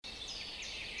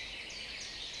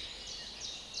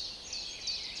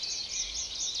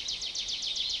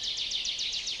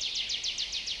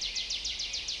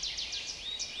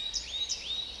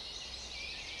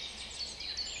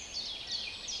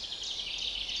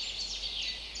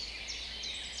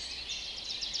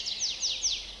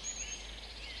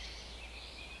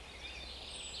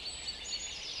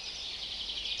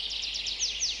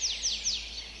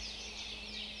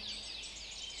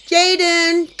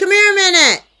Jaden, come here a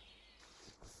minute.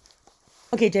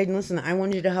 Okay, Jaden, listen, I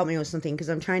want you to help me with something because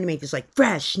I'm trying to make this like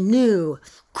fresh, new,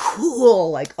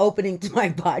 cool, like opening to my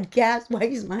podcast. Why are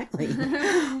you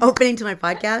smiling? Opening to my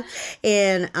podcast.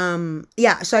 And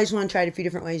yeah, so I just want to try it a few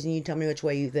different ways and you tell me which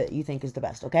way that you think is the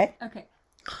best, okay? Okay.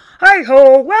 Hi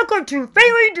ho, welcome to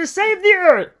Failing to Save the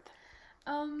Earth.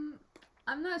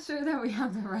 I'm not sure that we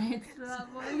have the rights to that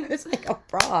voice. It's like a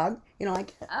frog,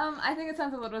 like. I think it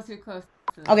sounds a little too close.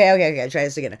 Okay. Try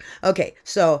this again. Okay,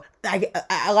 so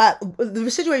the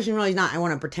situation really is not. I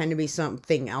want to pretend to be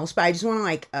something else, but I just want to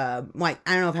like I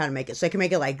don't know how to make it. So I can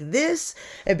make it like this.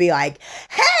 It'd be like,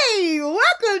 "Hey,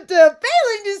 welcome to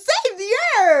Failing to Save the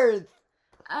Earth."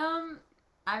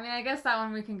 I mean, I guess that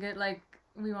one we can get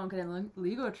we won't get in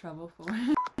legal trouble for.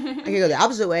 I could go the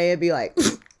opposite way. It'd be like,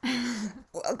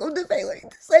 "Welcome to Failing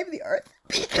to Save the Earth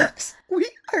because we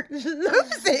are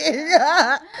losing."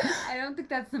 I don't think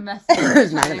that's the message.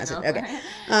 It's not a message. Okay.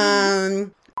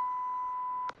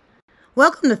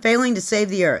 Welcome to Failing to Save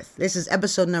the Earth. This is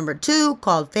episode number 2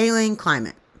 called Failing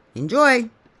Climate. Enjoy.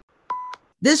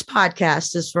 This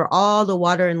podcast is for all the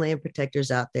water and land protectors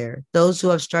out there, those who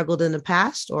have struggled in the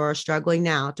past or are struggling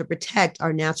now to protect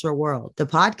our natural world. The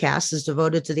podcast is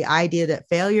devoted to the idea that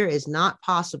failure is not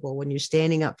possible when you're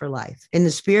standing up for life. In the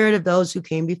spirit of those who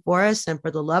came before us and for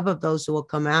the love of those who will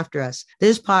come after us,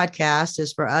 this podcast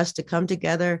is for us to come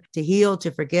together, to heal,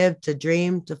 to forgive, to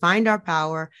dream, to find our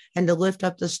power, and to lift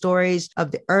up the stories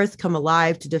of the earth come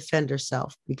alive to defend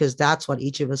herself, because that's what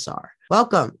each of us are.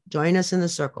 Welcome. Join us in the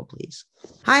circle, please.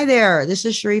 Hi there. This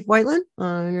is Sharif Whiteland,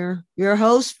 your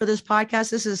host for this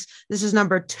podcast. This is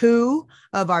number 2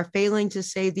 of our Failing to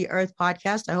Save the Earth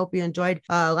podcast. I hope you enjoyed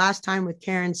last time with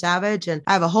Karen Savage, and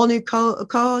I have a whole new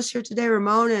co-host here today,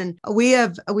 Ramon, and we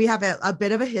have a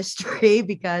bit of a history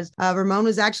because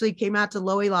Ramon came out to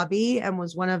Loe La Vie and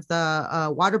was one of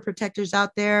the water protectors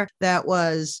out there that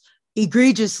was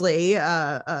egregiously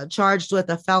charged with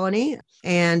a felony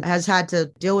and has had to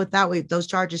deal with that. Those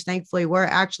charges thankfully were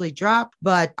actually dropped,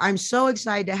 but I'm so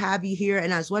excited to have you here.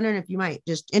 And I was wondering if you might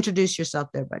just introduce yourself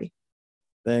there, buddy.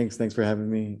 Thanks for having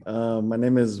me. My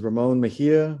name is Ramon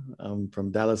Mejia. I'm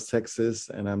from Dallas, Texas,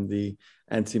 and I'm the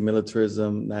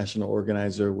anti-militarism national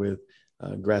organizer with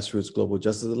Grassroots Global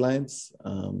Justice Alliance.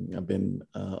 I've been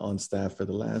on staff for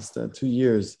the last 2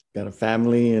 years. Got a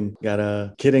family and got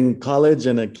a kid in college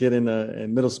and a kid in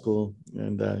middle school,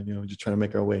 and just trying to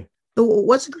make our way.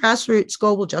 What's the Grassroots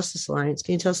Global Justice Alliance?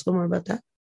 Can you tell us a little more about that?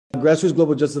 Grassroots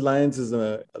Global Justice Alliance is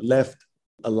a left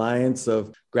alliance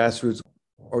of grassroots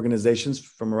organizations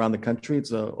from around the country.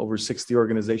 It's over 60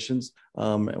 organizations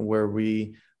where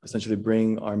we essentially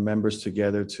bring our members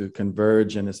together to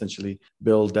converge and essentially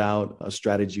build out a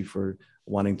strategy for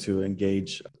wanting to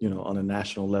engage, on a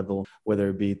national level, whether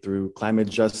it be through climate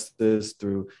justice,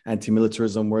 through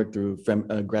anti-militarism work, through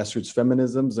grassroots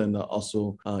feminisms, and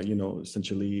also,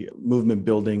 essentially movement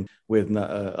building with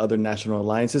other national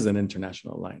alliances and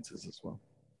international alliances as well.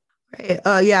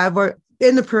 Right. Yeah, I've worked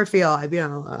in the peripheral. I've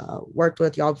worked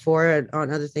with y'all before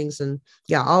on other things, and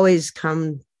always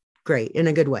come great in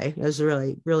a good way. It was a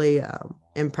really, really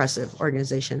impressive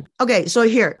organization. Okay, so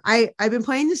here I've been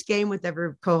playing this game with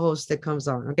every co-host that comes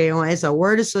on. Okay, it's a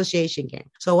word association game.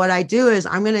 So what I do is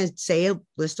I'm going to say a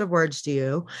list of words to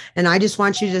you, and I just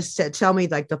want you to tell me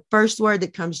like the first word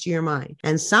that comes to your mind.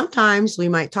 And sometimes we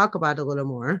might talk about it a little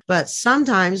more, but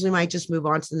sometimes we might just move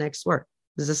on to the next word.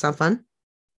 Does this sound fun?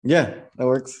 Yeah, that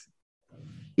works.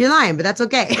 You're lying, but that's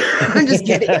okay. I'm just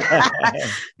kidding.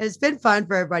 It's been fun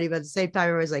for everybody, but at the same time,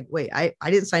 everybody's like, wait, I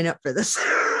didn't sign up for this.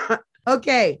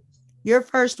 Okay. Your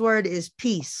first word is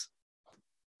peace.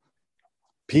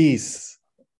 Peace.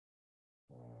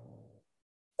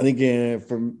 I think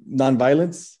for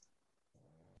nonviolence.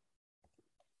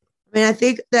 I mean, I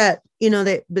think that,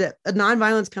 that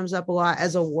nonviolence comes up a lot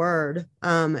as a word.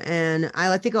 And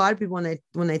I think a lot of people,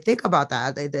 when they think about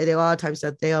that, they a lot of times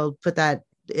that they'll put that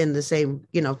in the same,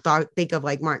 think of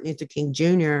like Martin Luther King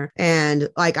Jr. And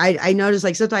like, I noticed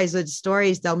like sometimes the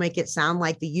stories, they'll make it sound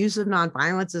like the use of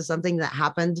nonviolence is something that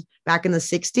happened back in the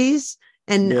 60s.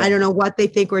 And I don't know what they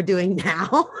think we're doing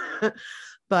now,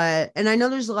 and I know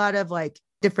there's a lot of like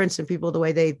difference in people, the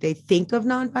way they think of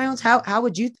nonviolence.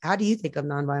 How do you think of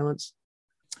nonviolence?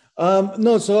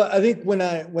 No, so I think when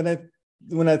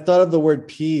I thought of the word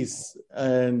peace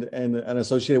and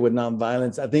associated with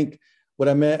nonviolence, I think what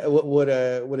I meant, what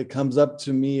it comes up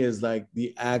to me is like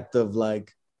the act of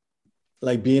like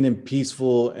being in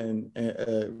peaceful and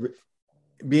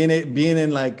being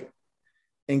in like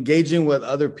engaging with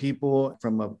other people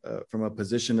from a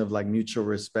position of like mutual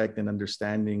respect and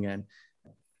understanding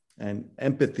and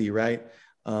empathy, right?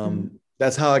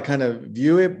 that's how I kind of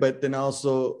view it. But then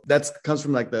also that comes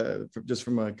from like just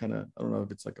from a kind of, I don't know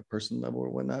if it's like a personal level or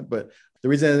whatnot, but the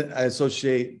reason I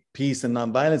associate peace and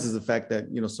nonviolence is the fact that,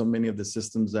 so many of the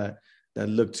systems that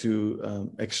look to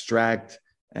extract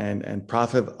and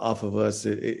profit off of us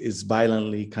is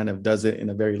violently kind of does it in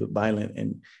a very violent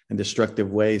and destructive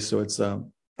way. So it's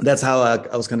that's how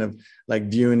I was kind of like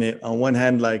viewing it. On one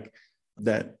hand, like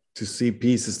that to see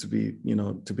peace is to be,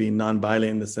 to be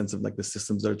nonviolent in the sense of like the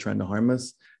systems that are trying to harm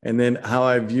us. And then how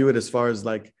I view it as far as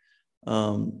like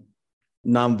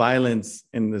nonviolence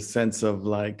in the sense of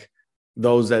like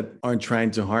those that aren't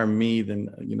trying to harm me, then,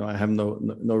 I have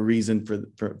no reason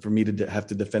for me to have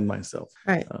to defend myself.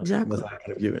 Right. Exactly. That's how I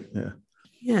kind of view it. Yeah.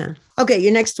 Yeah. Okay.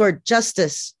 Your next word,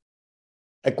 justice.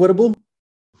 Equitable.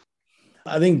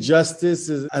 I think justice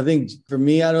is, I think for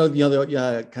me, I don't know,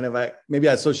 kind of, maybe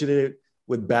I associate it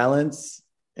with balance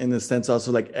in the sense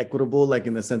also like equitable, like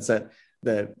in the sense that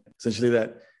essentially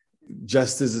that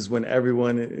justice is when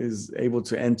everyone is able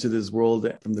to enter this world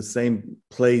from the same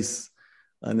place,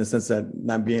 in the sense that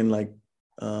not being like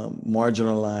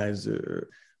marginalized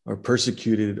or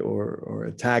persecuted or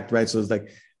attacked, right? So it's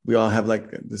like we all have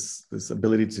like this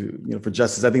ability to, for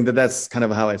justice. I think that's kind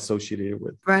of how I associate it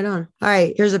with. Right on. All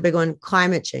right, here's a big one: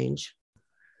 climate change.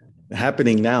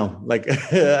 Happening now. Like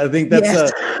I think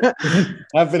that's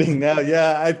happening now.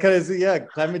 Yeah, I kind of see. Yeah,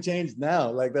 climate change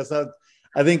now. Like that's how.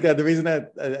 I think the reason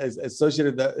that I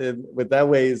associated that with that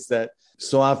way is that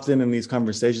so often in these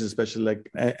conversations, especially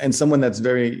like, and someone that's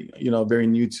very, very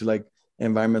new to like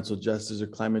environmental justice or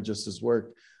climate justice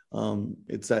work,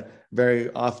 it's that very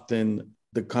often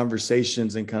the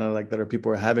conversations and kind of like that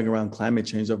people are having around climate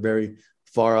change are very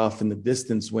far off in the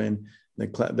distance when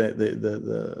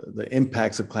the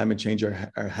impacts of climate change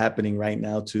are happening right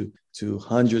now to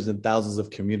hundreds and thousands of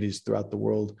communities throughout the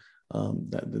world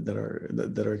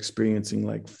that are experiencing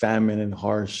like famine and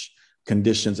harsh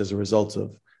conditions as a result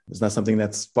of. It's not something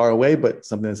that's far away, but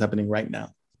something that's happening right now.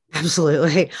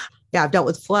 Absolutely. Yeah, I've dealt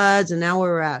with floods, and now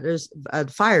there's a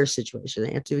fire situation.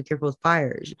 They have to be careful with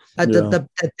fires. The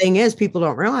thing is, people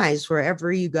don't realize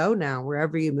wherever you go now,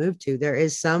 wherever you move to, there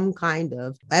is some kind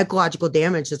of ecological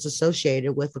damage that's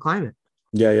associated with the climate.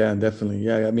 Yeah, definitely.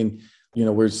 Yeah, I mean,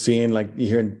 we're seeing like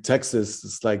here in Texas,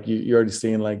 it's like you're already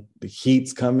seeing like the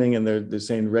heat's coming, and they're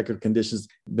saying record conditions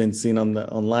been seen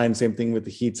online. Same thing with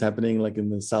the heat's happening like in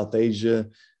the South Asia,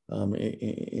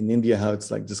 in India, how it's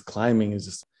like just climbing is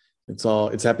just.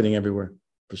 It's happening everywhere,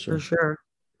 for sure. For sure.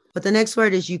 But the next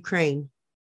word is Ukraine.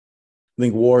 I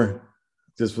think war,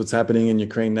 just what's happening in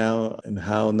Ukraine now, and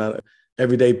how not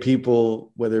everyday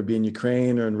people, whether it be in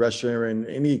Ukraine or in Russia or in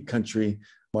any country,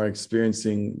 are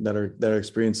experiencing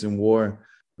war,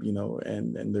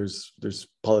 and there's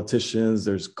politicians,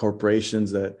 there's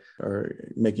corporations that are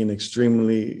making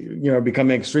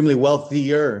becoming extremely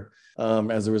wealthier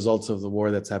as a result of the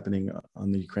war that's happening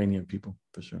on the Ukrainian people,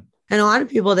 for sure. And a lot of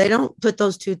people, they don't put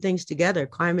those two things together,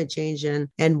 climate change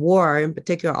and war, in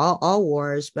particular, all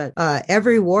wars. But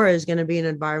every war is going to be an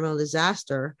environmental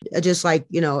disaster, just like,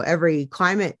 every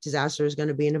climate disaster is going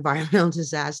to be an environmental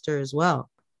disaster as well.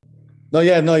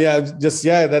 That's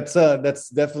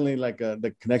definitely like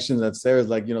the connection that's there is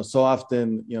like, so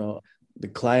often, the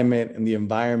climate and the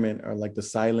environment are like the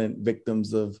silent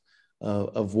victims of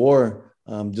war.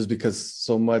 Just because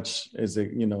so much is the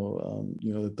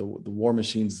war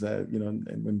machines that,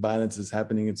 and when violence is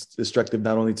happening, it's destructive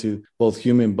not only to both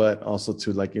human, but also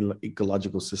to like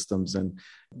ecological systems. And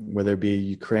whether it be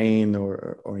Ukraine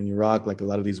or in Iraq, like a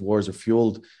lot of these wars are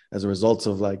fueled as a result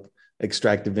of like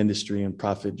extractive industry and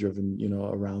profit driven,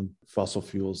 around fossil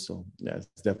fuels. So yeah,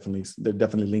 they're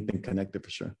definitely linked and connected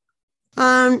for sure.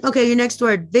 Okay. Your next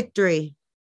word, victory.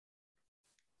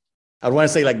 I want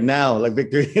to say like now, like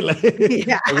victory, like we need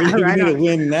to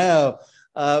win now,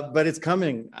 but it's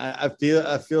coming. I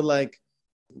feel like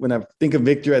when I think of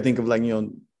victory, I think of like,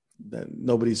 that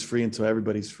nobody's free until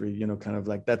everybody's free, kind of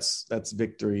like that's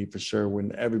victory for sure.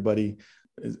 When everybody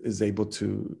is able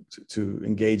to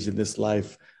engage in this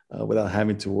life without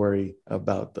having to worry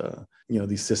about,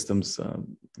 these systems,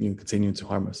 continuing to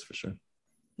harm us for sure.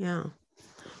 Yeah.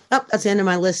 Oh, that's the end of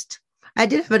my list. I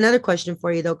did have another question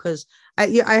for you though, because I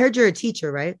heard you're a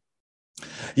teacher, right?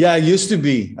 Yeah, I used to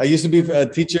be a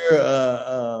teacher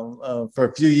for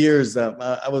a few years.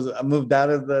 I moved out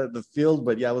of the field,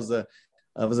 but yeah, I was a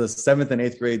 7th and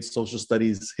 8th grade social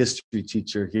studies history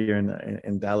teacher here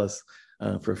in Dallas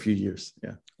for a few years.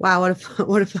 Yeah. Wow,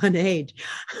 what a fun age.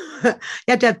 You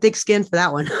have to have thick skin for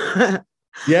that one.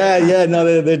 Yeah,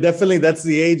 no, they're definitely, that's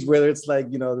the age where it's like,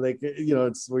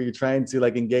 it's where you're trying to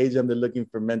like engage them. They're looking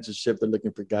for mentorship, they're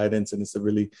looking for guidance, and it's a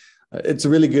really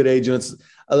good age. It's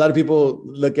a lot of people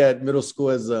look at middle school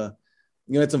as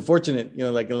it's unfortunate,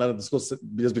 like a lot of the schools,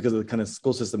 just because of the kind of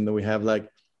school system that we have, like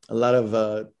a lot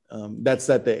of that's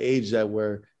at the age that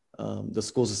where the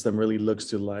school system really looks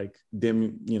to like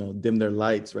dim their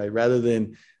lights, right? Rather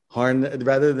than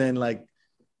like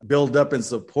build up and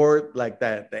support like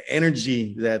that, the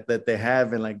energy that they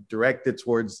have, and like direct it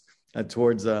towards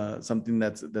something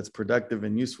that's productive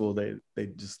and useful. They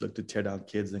just look to tear down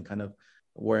kids and kind of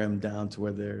wear them down to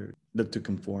where they're look to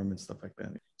conform and stuff like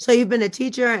that. So you've been a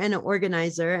teacher and an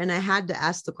organizer, and I had to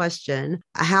ask the question,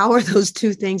 how are those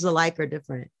two things alike or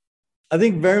different? I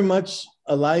think very much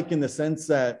alike in the sense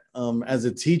that as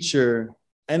a teacher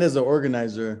and as an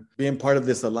organizer, being part of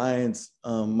this alliance,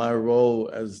 my role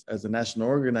as a national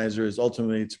organizer is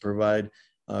ultimately to provide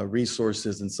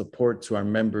resources and support to our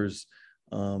members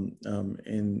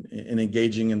in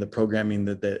engaging in the programming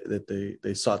that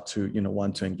they sought to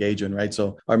want to engage in, right?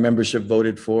 So our membership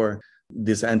voted for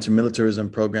this anti-militarism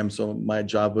program. So my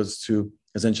job was to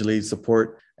essentially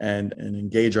support and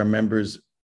engage our members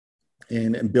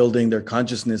in building their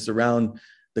consciousness around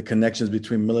the connections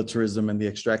between militarism and the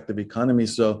extractive economy.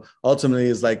 So ultimately,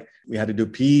 it's like we had to do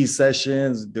PE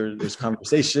sessions. There's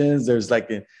conversations. There's like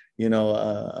I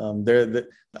kind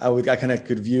of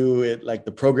could view it like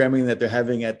the programming that they're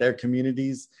having at their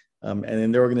communities and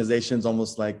in their organizations,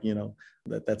 almost like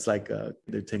that's like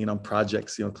they're taking on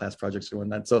projects, class projects or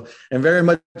whatnot. So in very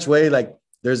much way, like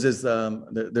there's this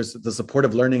there's the support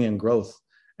of learning and growth.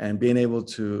 And being able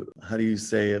to, how do you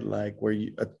say it, like where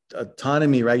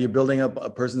autonomy, right? You're building up a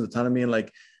person's autonomy and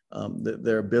like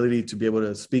their ability to be able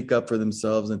to speak up for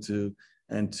themselves and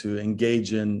to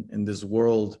engage in this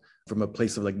world from a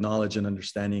place of like knowledge and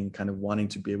understanding, kind of wanting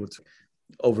to be able to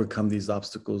overcome these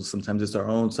obstacles. Sometimes it's our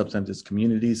own, sometimes it's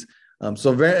communities.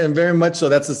 So very much so.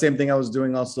 That's the same thing I was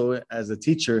doing also as a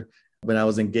teacher when I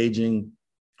was engaging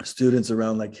students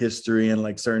around like history and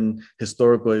like certain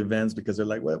historical events, because they're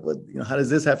like, what how does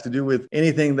this have to do with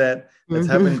anything that's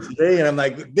happening today? And I'm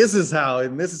like, this is how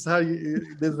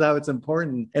it's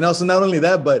important. And also not only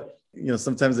that, but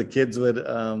sometimes the kids would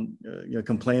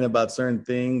complain about certain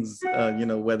things,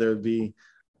 whether it be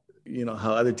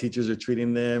how other teachers are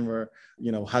treating them, or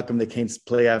how come they can't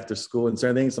play after school and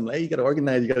certain things. So I'm like, hey, you got to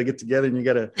organize, you got to get together, and you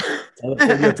got to tell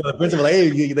the principal, like,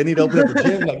 hey, they need to open up the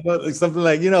gym, like something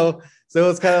like So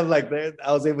it's kind of like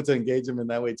I was able to engage them in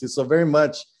that way too. So very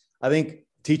much, I think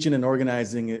teaching and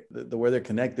organizing it, the way they're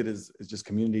connected is just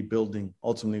community building.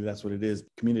 Ultimately, that's what it is: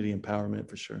 community empowerment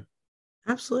for sure.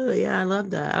 Absolutely. Yeah, I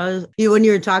love that. When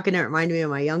you were talking, it reminded me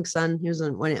of my young son.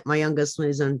 My youngest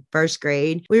was in first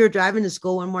grade. We were driving to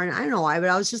school one morning. I don't know why, but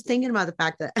I was just thinking about the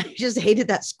fact that I just hated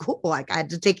that school. Like I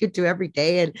had to take it to every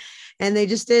day. And they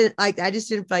just didn't like, I just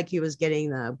didn't feel like he was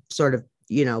getting the sort of,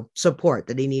 support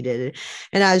that he needed.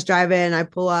 And I was driving, I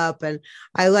pull up and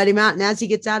I let him out. And as he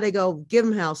gets out, I go, give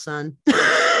him hell, son.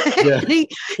 Yeah.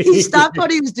 he stopped what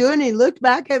he was doing. He looked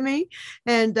back at me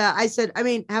and I said,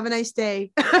 have a nice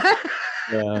day.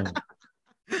 Yeah.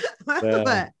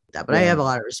 But I have a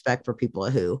lot of respect for people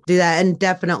who do that. And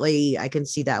definitely I can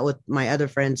see that with my other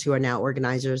friends who are now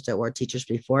organizers that were teachers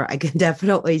before. I can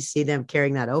definitely see them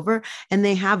carrying that over, and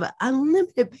they have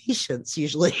unlimited patience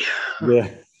usually. Yeah.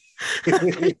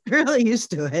 Really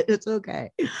used to it. It's okay.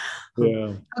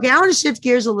 Yeah. Okay, I want to shift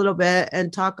gears a little bit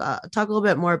and talk a little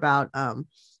bit more about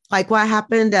like what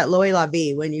happened at Loy La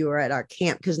Vie when you were at our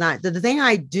camp. Because the thing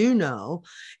I do know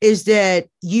is that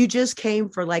you just came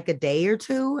for like a day or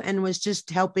two and was just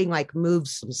helping like move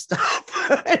some stuff.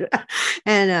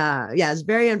 And yeah, it's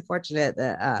very unfortunate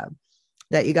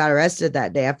that you got arrested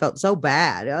that day. I felt so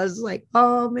bad. I was like,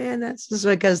 oh man, that's just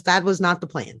because that was not the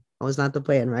plan. That was not the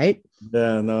plan, right?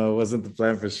 Yeah, no, it wasn't the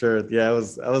plan for sure. Yeah, I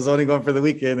was only going for the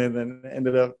weekend and then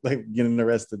ended up like getting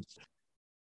arrested.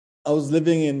 I was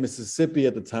living in Mississippi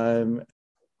at the time,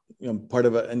 part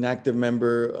of an active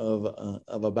member of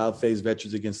About Face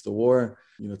Veterans Against the War.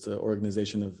 It's an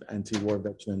organization of anti-war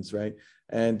veterans, right?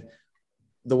 And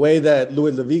the way that Loy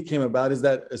La Vie came about is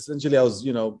that essentially I was,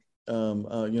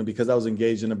 because I was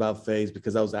engaged in About Face,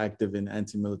 because I was active in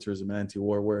anti-militarism and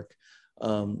anti-war work.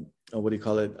 I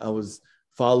was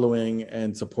following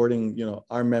and supporting,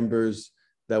 our members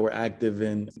that were active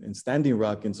in Standing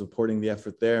Rock and supporting the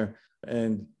effort there.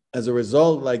 And as a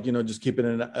result, like, just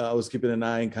I was keeping an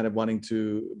eye and kind of wanting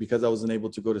to, because I wasn't able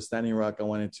to go to Standing Rock, I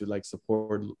wanted to like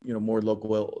support, more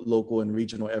local and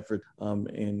regional effort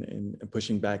in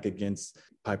pushing back against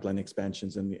pipeline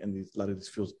expansions and a lot of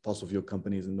these fossil fuel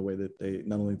companies and the way that they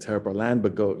not only tear up our land,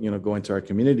 but go into our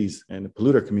communities and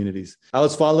pollute our communities. I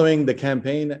was following the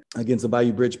campaign against the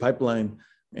Bayou Bridge pipeline.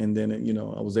 And then,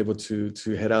 I was able to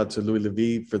head out to Louis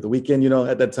Levis for the weekend.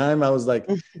 At that time I was like,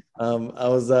 I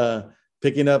was,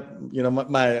 picking up,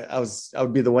 I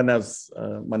would be the one that was,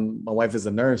 my wife is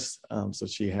a nurse. So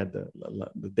she had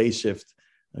the day shift,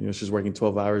 she was working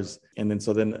 12 hours. And then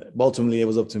ultimately it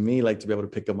was up to me, like, to be able to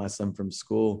pick up my son from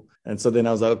school. And so then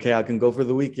I was like, okay, I can go for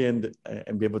the weekend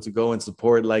and be able to go and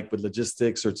support, like, with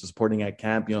logistics or supporting at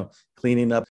camp,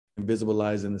 cleaning up and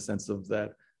visibilize in the sense of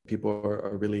that people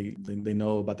are really, they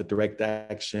know about the direct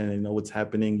action and know what's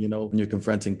happening, when you're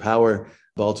confronting power,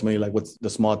 but ultimately, like, what's the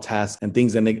small tasks and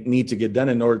things that they need to get done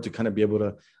in order to kind of be able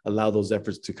to allow those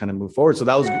efforts to kind of move forward. So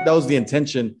that was the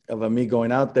intention of me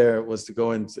going out there, was to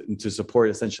go and to support,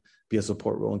 essentially be a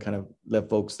support role and kind of let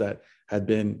folks that had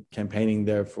been campaigning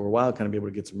there for a while kind of be able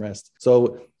to get some rest.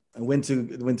 So I went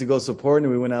to go support,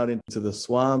 and we went out into the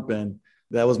swamp, and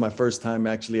that was my first time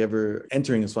actually ever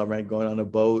entering a swamp, right? Going on a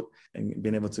boat and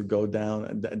being able to go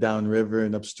down river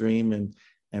and upstream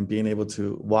and being able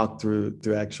to walk through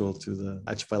to the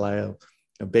Atchafalaya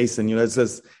basin. It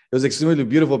was extremely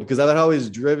beautiful because I had always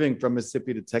driven from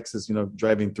Mississippi to Texas,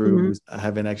 driving through. I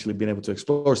haven't actually been able to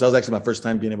explore. So that was actually my first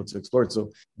time being able to explore it.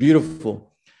 So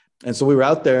beautiful. And so we were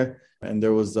out there, and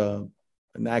there was an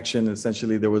action.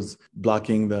 Essentially, there was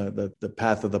blocking the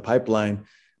path of the pipeline.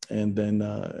 And then,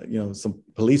 some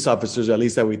police officers, at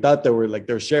least that we thought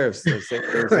they're sheriffs.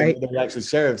 Right. They were actually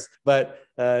sheriffs. But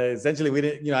essentially, we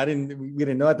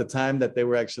didn't know at the time that they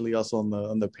were actually also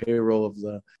on the payroll of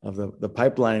the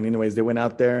pipeline. Anyways, they went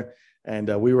out there, and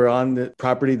we were on the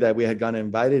property that we had gotten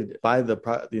invited by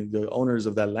the owners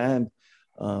of that land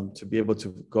to be able to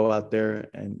go out there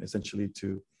and essentially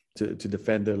to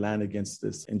defend their land against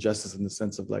this injustice, in the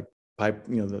sense of, like,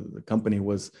 the company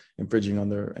was infringing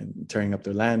on and tearing up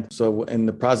their land. So in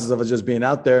the process of us just being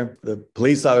out there, the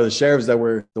police or the sheriffs that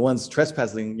were the ones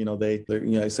trespassing, they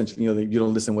essentially, you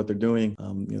don't listen what they're doing.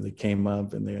 They came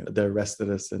up and they arrested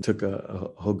us and took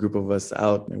a whole group of us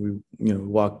out, and we,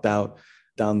 walked out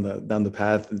down the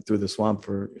path through the swamp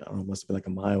for, I don't know, must have been like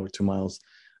a mile or 2 miles.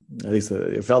 At least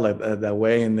it felt like that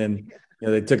way. And then,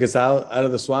 they took us out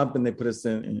of the swamp, and they put us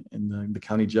in the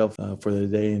county jail for the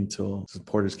day until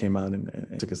supporters came out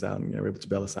and took us out, and were able to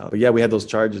bail us out. But yeah, we had those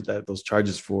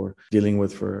charges for dealing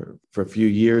with for a few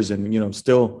years, and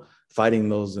still fighting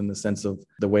those in the sense of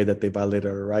the way that they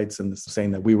violated our rights, and saying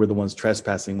that we were the ones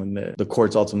trespassing when the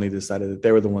courts ultimately decided that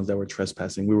they were the ones that were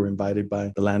trespassing. We were invited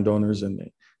by the landowners, and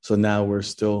so now we're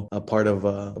still a part of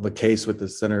a case with the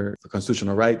Center for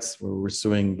Constitutional Rights, where we're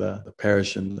suing the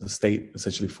parish and the state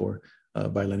essentially for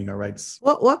violating our rights.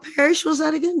 What parish was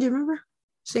that again? Do you remember?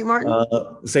 St. Martin?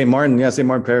 St. Martin. Yeah, St.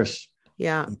 Martin Parish.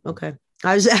 Yeah. Okay.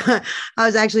 I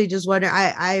was actually just wondering.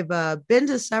 I've been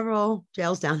to several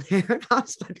jails down there, and I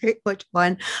was wondering which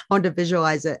one. I wanted to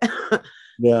visualize it.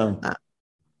 Yeah.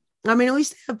 I mean, at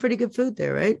least they have pretty good food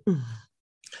there, right?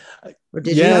 Or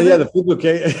did you have the food's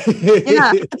okay.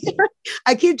 Yeah.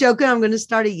 I keep joking. I'm going to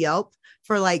start a Yelp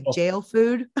for like jail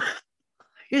food.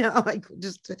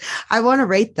 I want to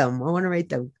rate them.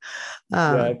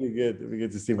 Yeah, it'd be good. It'd be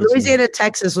good to see. Louisiana,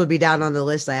 Texas would be down on the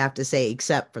list, I have to say,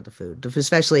 except for the food,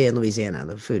 especially in Louisiana.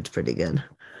 The food's pretty good.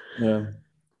 Yeah.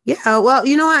 Yeah, well,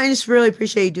 I just really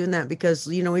appreciate you doing that, because,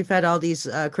 we've had all these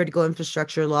critical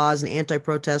infrastructure laws and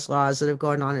anti-protest laws that have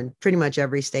gone on in pretty much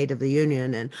every state of the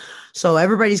union. And so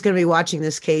everybody's going to be watching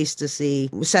this case to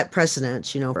set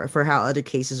precedents, for how other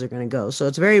cases are going to go. So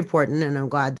it's very important, and I'm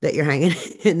glad that you're hanging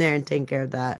in there and taking care of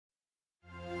that.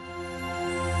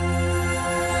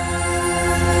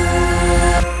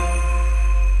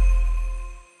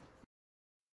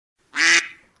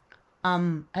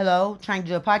 Hello, trying to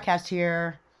do a podcast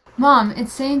here. Mom,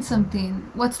 it's saying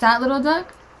something. What's that, little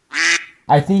duck?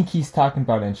 I think he's talking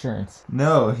about insurance.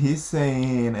 No, he's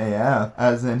saying AF,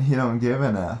 as in he don't give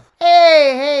an F.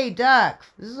 Hey, duck.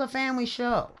 This is a family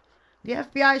show. The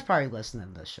FBI's probably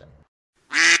listening to this show.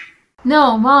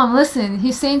 No, Mom, listen.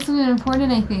 He's saying something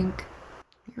important, I think.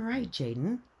 You're right,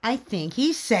 Jaden. I think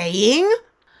he's saying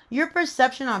your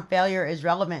perception on failure is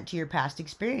relevant to your past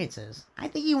experiences. I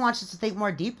think he wants us to think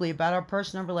more deeply about our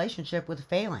personal relationship with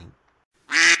failing.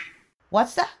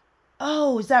 What's that?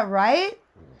 Oh, is that right?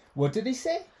 What did he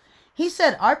say? He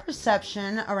said our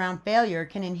perception around failure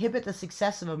can inhibit the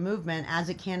success of a movement as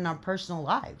it can in our personal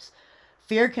lives.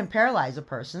 Fear can paralyze a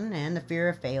person, and the fear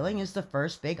of failing is the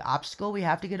first big obstacle we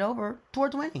have to get over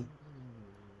towards winning.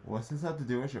 What's this have to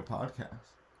do with your podcast?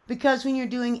 Because when you're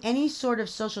doing any sort of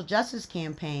social justice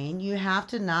campaign, you have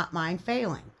to not mind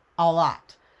failing a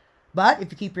lot. But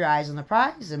if you keep your eyes on the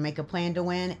prize and make a plan to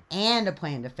win and a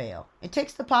plan to fail, it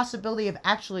takes the possibility of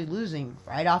actually losing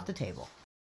right off the table.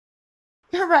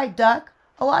 You're right, Duck.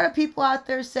 A lot of people out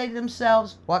there say to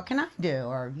themselves, what can I do?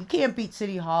 Or you can't beat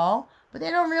City Hall. But they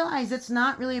don't realize it's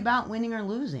not really about winning or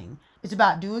losing. It's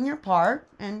about doing your part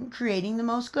and creating the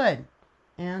most good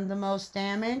and the most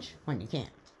damage when you can.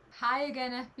 Hi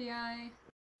again, FBI.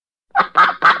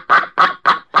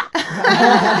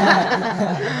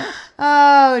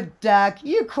 Oh, Duck,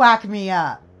 you quack me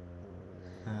up.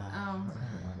 Oh.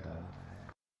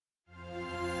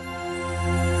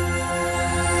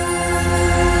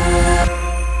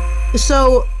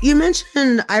 So you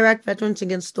mentioned Iraq Veterans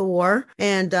Against the War,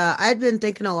 and I'd been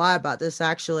thinking a lot about this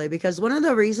actually, because one of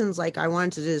the reasons like I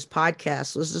wanted to do this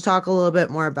podcast was to talk a little bit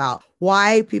more about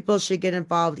why people should get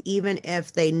involved, even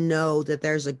if they know that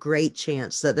there's a great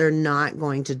chance that they're not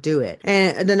going to do it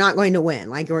and they're not going to win,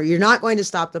 like, or you're not going to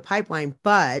stop the pipeline,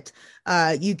 but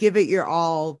you give it your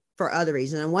all for other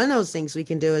reasons. And one of those things we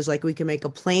can do is like we can make a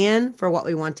plan for what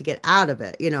we want to get out of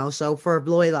it, you know. So for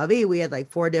Bloy La Vie, we had like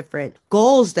 4 different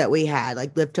goals that we had,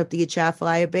 like lift up the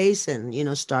Atchafalaya Basin, you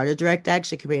know, start a direct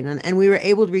action campaign, and we were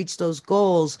able to reach those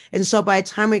goals. And so by the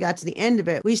time we got to the end of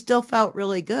it, we still felt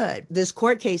really good. This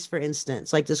court case, for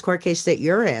instance, like this court case that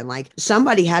you're in, like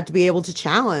somebody had to be able to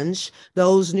challenge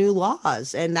those new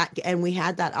laws, and we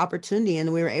had that opportunity,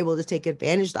 and we were able to take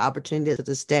advantage of the opportunity to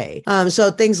this day. So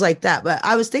things like that. But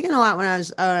I was thinking a lot when I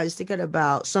was thinking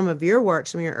about some of your work,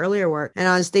 some of your earlier work, and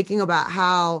I was thinking about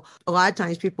how a lot of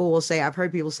times people will say, I've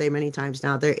heard people say many times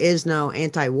now, there is no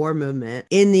anti-war movement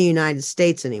in the United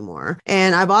States anymore.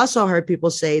 And I've also heard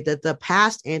people say that the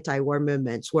past anti-war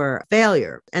movements were a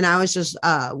failure. And I was just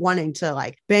wanting to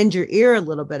like bend your ear a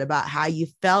little bit about how you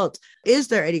felt. Is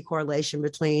there any correlation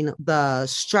between the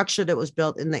structure that was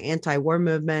built in the anti-war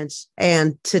movements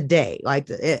and today? Like,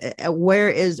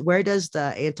 where does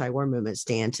the anti-war movement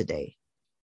stand today?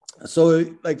 So,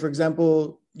 like, for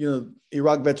example, you know,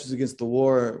 Iraq Veterans Against the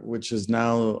War, which is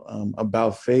now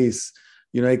about face,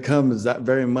 you know, it comes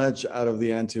very much out of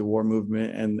the anti-war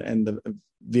movement and the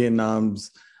Vietnam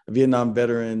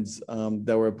veterans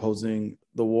that were opposing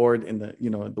the war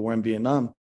the war in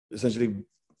Vietnam. Essentially,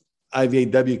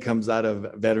 IVAW comes out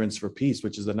of Veterans for Peace,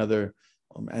 which is another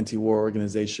anti-war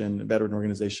organization, veteran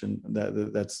organization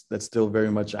that's still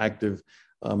very much active,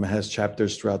 has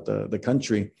chapters throughout the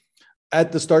country.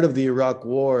 At the start of the Iraq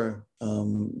War,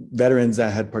 veterans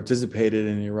that had participated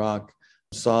in Iraq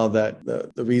saw that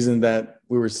the reason that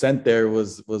we were sent there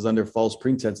was under false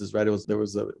pretenses, right? It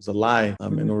was a lie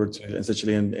in order to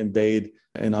essentially invade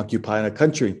and occupy a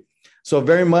country. So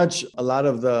very much a lot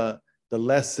of the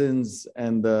lessons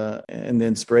and the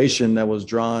inspiration that was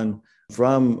drawn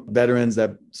from veterans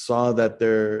that saw that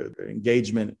their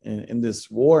engagement in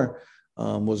this war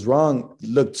was wrong,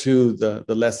 looked to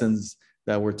the lessons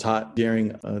that were taught during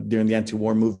the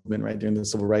anti-war movement, right, during the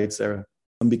civil rights era.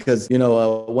 Because, you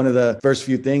know, one of the first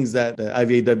few things that the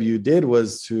IVAW did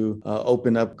was to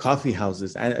open up coffee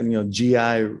houses and, you know,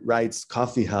 GI rights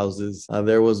coffee houses.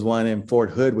 There was one in Fort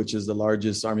Hood, which is the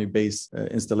largest Army base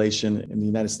installation in the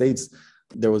United States.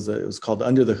 It was called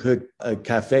Under the Hood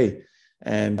Cafe.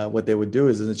 And what they would do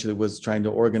is essentially was trying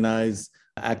to organize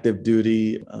active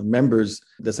duty members,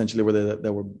 essentially where they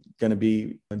were going to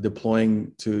be deploying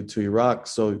to Iraq.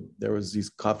 So there was these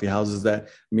coffee houses that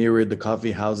mirrored the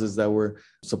coffee houses that were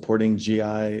supporting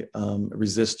GI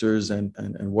resistors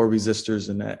and war resistors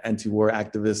and anti-war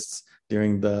activists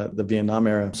during the Vietnam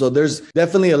era. So there's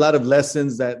definitely a lot of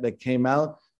lessons that came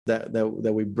out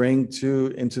that we bring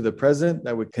into the present,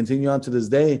 that we continue on to this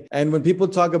day. And when people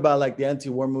talk about like the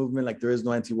anti-war movement, like there is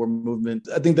no anti-war movement,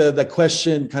 I think the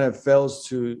question kind of fails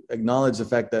to acknowledge the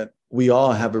fact that we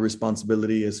all have a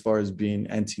responsibility as far as being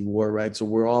anti-war, right? So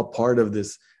we're all part of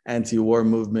this anti-war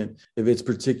movement. If it's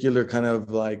particular kind of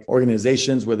like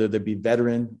organizations, whether they be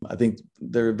veteran, I think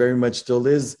there very much still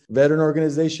is veteran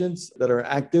organizations that are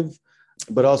active,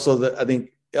 but also I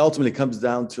think it ultimately comes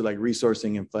down to like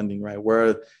resourcing and funding, right?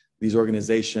 Where these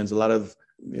organizations, a lot of,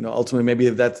 you know, ultimately, maybe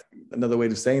if that's another way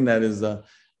of saying that is, you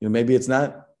know, maybe it's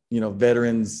not, you know,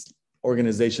 veterans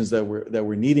organizations that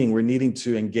we're needing. We're needing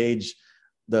to engage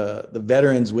the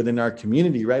veterans within our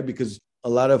community, right? Because a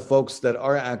lot of folks that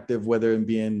are active, whether it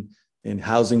be in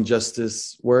housing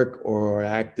justice work or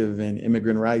active in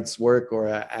immigrant rights work or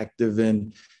active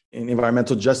in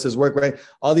environmental justice work, right?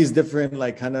 All these different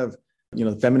like kind of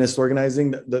feminist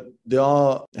organizing, they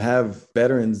all have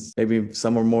veterans. Maybe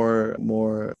some are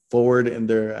more forward in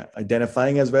their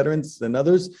identifying as veterans than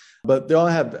others, but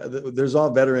there's all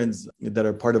veterans that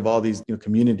are part of all these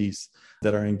communities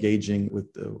that are engaging with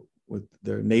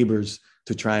their neighbors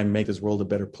to try and make this world a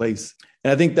better place.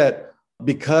 And I think that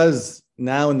because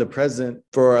now in the present,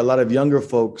 for a lot of younger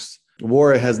folks,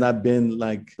 war has not been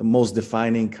like the most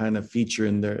defining kind of feature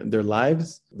in their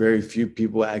lives. Very few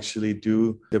people actually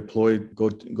do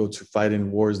go to fight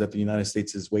in wars that the United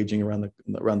States is waging around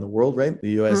the world, right? The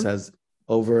U.S. has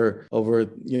over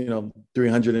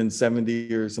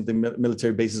 370 or something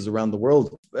military bases around the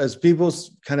world. As people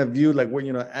kind of view, like,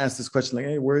 ask this question, like,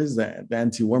 hey, where is the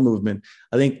anti-war movement?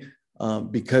 I think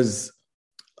because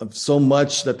of so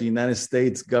much that the United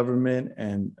States government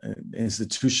and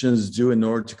institutions do in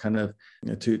order to kind of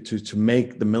to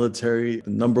make the military the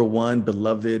number one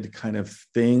beloved kind of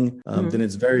thing, then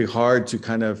it's very hard to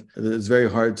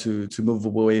move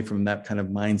away from that kind of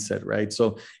mindset, right?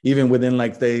 So even within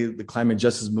like the climate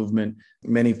justice movement,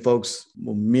 many folks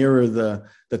will mirror the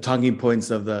talking points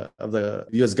of the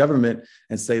U.S. government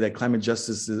and say that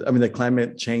that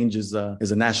climate change is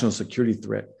a national security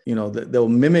threat. They'll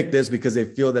mimic this because they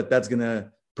feel that that's going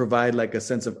to provide like a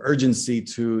sense of urgency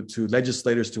to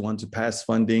legislators to want to pass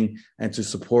funding and to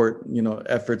support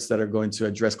efforts that are going to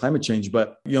address climate change.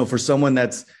 But for someone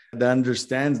that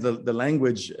understands the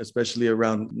language, especially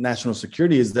around national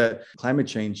security, is that climate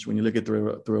change, when you look at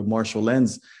through a Marshall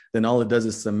lens, then all it does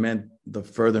is cement the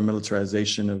further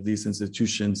militarization of these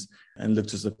institutions and look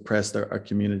to suppress our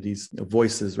communities'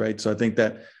 voices, right? So I think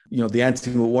that the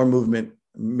anti-war movement,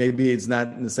 maybe it's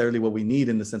not necessarily what we need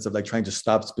in the sense of like trying to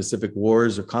stop specific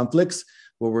wars or conflicts.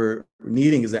 What we're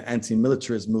needing is an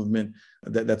anti-militarist movement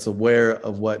that's aware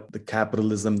of what the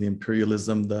capitalism, the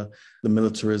imperialism, the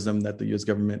militarism that the U.S.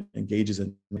 government engages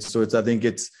in. So I think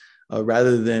it's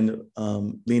rather than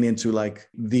lean into like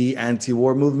the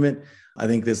anti-war movement, I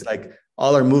think there's like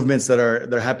all our movements that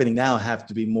are happening now have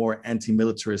to be more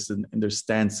anti-militarist in their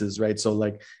stances, right? So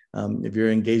like if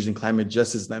you're engaged in climate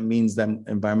justice, that means that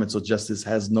environmental justice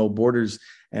has no borders,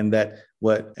 and that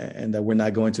we're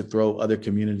not going to throw other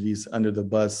communities under the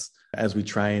bus as we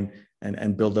try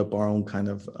and build up our own kind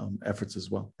of efforts as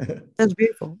well. That's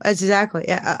beautiful. That's exactly.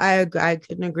 Yeah, I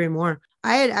couldn't agree more.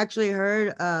 I had actually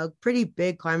heard a pretty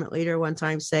big climate leader one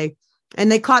time say, and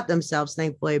they caught themselves,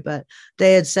 thankfully, but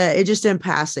they had said it just in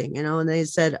passing, and they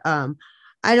said,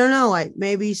 I don't know, like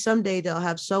maybe someday they'll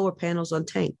have solar panels on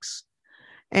tanks.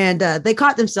 And they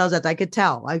caught themselves that I could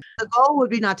tell. Like the goal would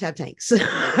be not to have tanks,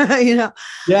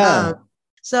 Yeah.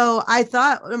 So I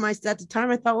thought at the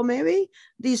time, I thought, well, maybe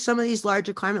some of these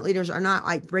larger climate leaders are not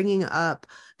like bringing up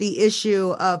the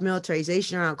issue of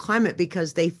militarization around climate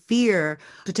because they fear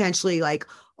potentially like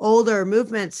older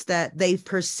movements that they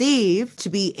perceive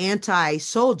to be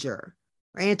anti-soldier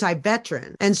or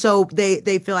anti-veteran. And so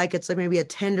they feel like it's like maybe a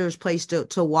tender place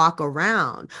to walk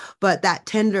around, but that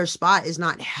tender spot is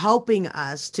not helping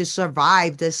us to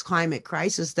survive this climate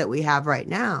crisis that we have right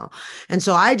now. And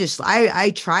so I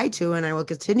try to, and I will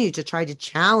continue to try to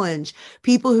challenge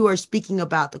people who are speaking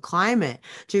about the climate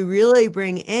to really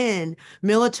bring in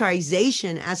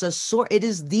militarization as a source. It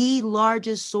is the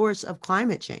largest source of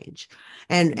climate change.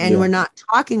 And we're not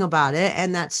talking about it.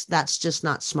 And that's just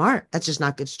not smart. That's just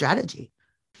not good strategy.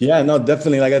 Yeah, no,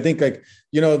 definitely. Like, I think like,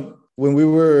 when we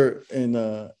were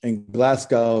in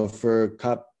Glasgow for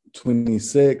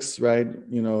COP26, right?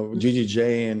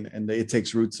 GGJ and the It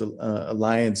Takes Roots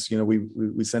Alliance,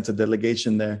 we sent a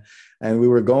delegation there, and we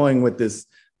were going with this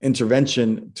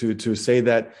intervention to say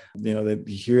that, that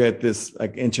here at this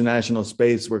like international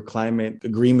space where climate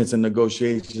agreements and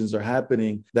negotiations are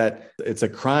happening, that it's a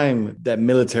crime that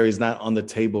military is not on the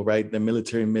table, right? The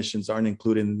military missions aren't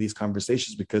included in these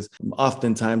conversations because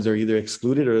oftentimes they're either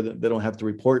excluded or they don't have to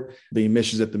report the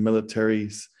emissions that the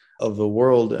militaries of the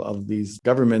world, of these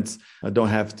governments, don't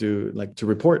have to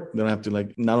report. They don't have to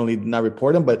not only not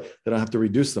report them, but they don't have to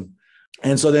reduce them.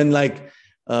 And so then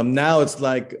now it's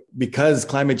like, because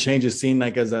climate change is seen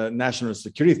like as a national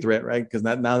security threat, right? Because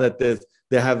now that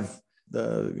they have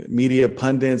the media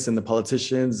pundits and the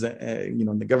politicians,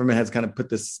 the government has kind of put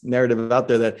this narrative out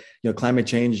there that, climate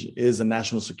change is a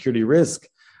national security risk.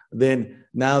 Then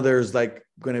now there's like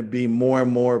going to be more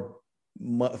and more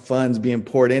funds being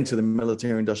poured into the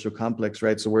military industrial complex,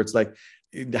 right? So where it's like,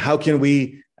 how can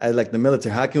we, as like the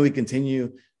military, how can we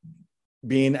continue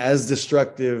being as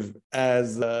destructive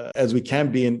as we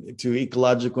can be into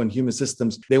ecological and human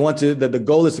systems? They want to, the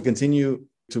goal is to continue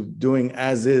to doing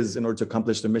as is in order to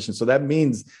accomplish the mission. So that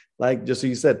means, like, just so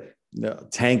you said,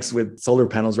 tanks with solar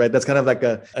panels, right? That's kind of like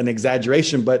an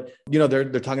exaggeration, but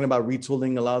they're talking about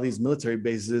retooling a lot of these military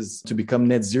bases to become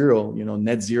net zero.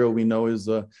 Net zero we know is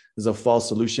a false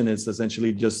solution. It's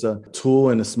essentially just a tool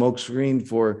and a smokescreen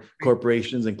for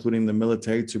corporations, including the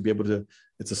military, to be able to.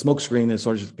 It's a smokescreen in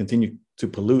order to continue to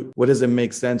pollute. What does it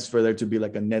make sense for there to be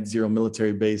like a net zero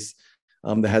military base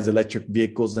that has electric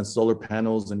vehicles and solar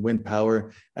panels and wind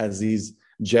power as these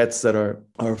jets that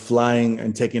are flying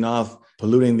and taking off,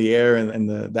 polluting the air and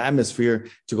the atmosphere,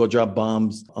 to go drop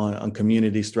bombs on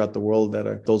communities throughout the world that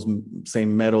are those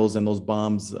same metals, and those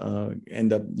bombs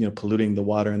end up polluting the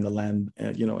water and the land,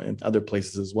 and other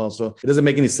places as well. So it doesn't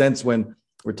make any sense when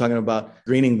we're talking about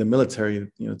greening the military.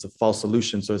 It's a false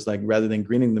solution. So it's like, rather than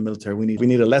greening the military, we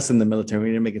need to lessen the military. We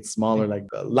need to make it smaller, like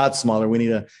a lot smaller. We need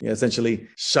to essentially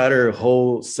shutter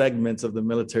whole segments of the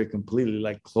military completely,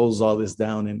 like close all this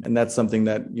down. And that's something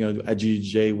that, at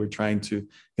GGJ, we're trying to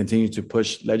continue to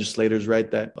push legislators,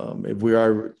 right? That if we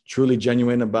are truly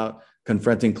genuine about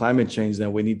confronting climate change,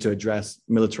 then we need to address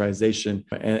militarization.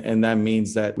 And that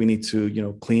means that we need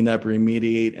to, clean up,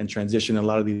 remediate, and transition a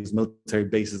lot of these military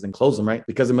bases and close them, right?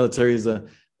 Because the military is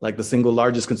like the single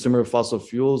largest consumer of fossil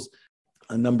fuels,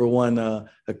 a number one a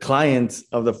client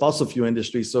of the fossil fuel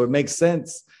industry. So it makes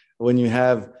sense when you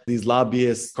have these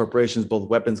lobbyist corporations, both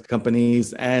weapons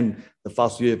companies and the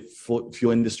fossil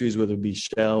fuel industries, whether it be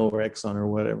Shell or Exxon or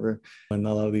whatever, and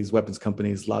a lot of these weapons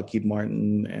companies, Lockheed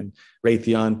Martin and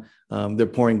Raytheon, they're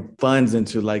pouring funds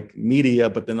into like media,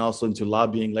 but then also into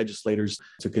lobbying legislators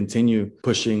to continue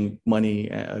pushing money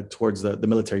towards the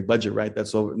military budget, right?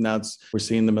 That's over now. We're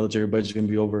seeing the military budget can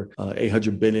be over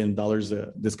 $800 billion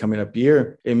this coming up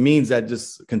year. It means that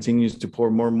just continues to pour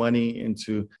more money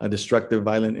into destructive,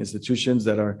 violent institutions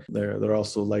that are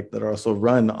also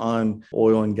run on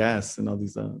oil and gas and all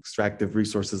these extractive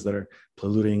resources that are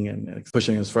polluting and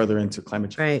pushing us further into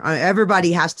climate change. Right.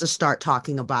 Everybody has to start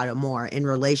talking about it more in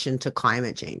relation to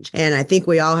climate change. And I think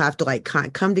we all have to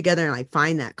come together and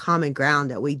find that common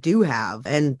ground that we do have.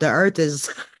 And the earth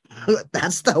is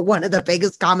that's one of the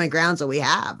biggest common grounds that we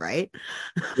have, right?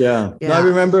 Yeah. No, I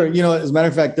remember, as a matter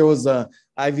of fact, there was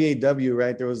IVAW,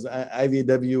 right? There was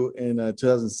IVAW in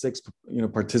 2006,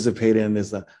 participated in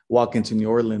this walk into New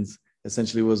Orleans.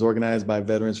 Essentially was organized by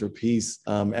Veterans for Peace.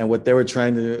 And what they were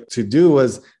trying to do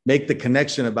was make the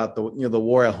connection about the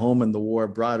war at home and the war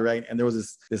abroad, right? And there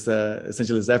was this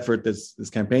essentially this effort, this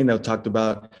campaign that talked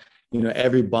about,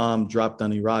 every bomb dropped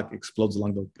on Iraq explodes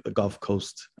along the Gulf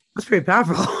Coast. That's pretty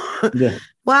powerful. Yeah.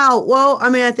 Wow. Well,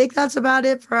 I think that's about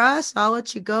it for us. I'll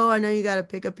let you go. I know you got to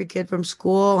pick up your kid from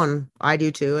school, and I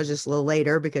do too. It's just a little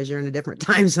later because you're in a different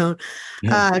time zone.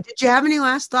 Yeah. Did you have any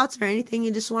last thoughts or anything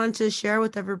you just wanted to share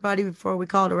with everybody before we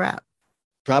call it a wrap?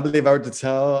 Probably if I were to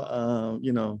tell,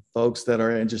 folks that are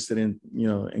interested in,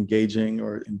 engaging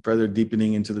or in further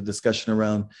deepening into the discussion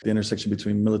around the intersection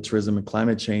between militarism and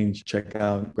climate change, check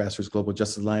out Grassroots Global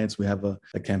Justice Alliance. We have a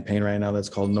campaign right now that's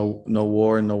called No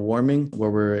War, No Warming, where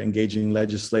we're engaging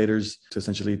legislators to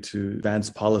essentially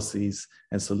advance policies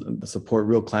and support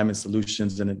real climate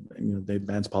solutions. And, they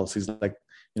advance policies like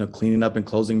cleaning up and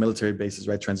closing military bases,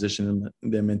 right? Transitioning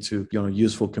them into,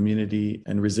 useful community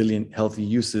and resilient, healthy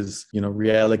uses,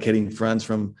 reallocating funds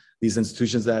from these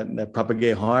institutions that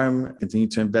propagate harm, continue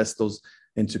to invest those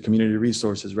into community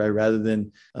resources, right? Rather than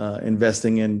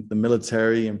investing in the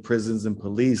military and prisons and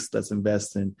police, let's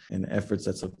invest in efforts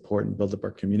that support and build up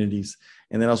our communities.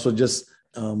 And then also just,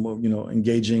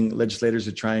 engaging legislators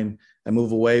to try and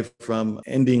move away from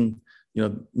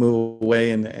move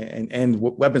away and end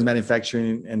weapons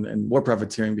manufacturing and war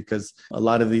profiteering, because a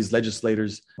lot of these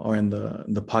legislators are in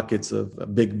the pockets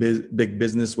of big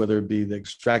business, whether it be the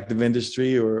extractive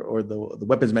industry or the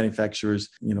weapons manufacturers.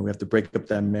 We have to break up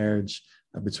that marriage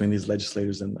between these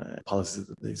legislators and the policies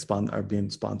that they are being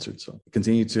sponsored. So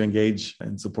continue to engage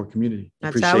and support community.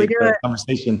 That's how we do it.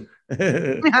 Conversation.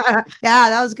 Yeah,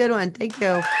 that was a good one. Thank you.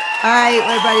 All right,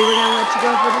 everybody, we're going to let you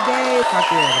go for today. Talk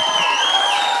to you later.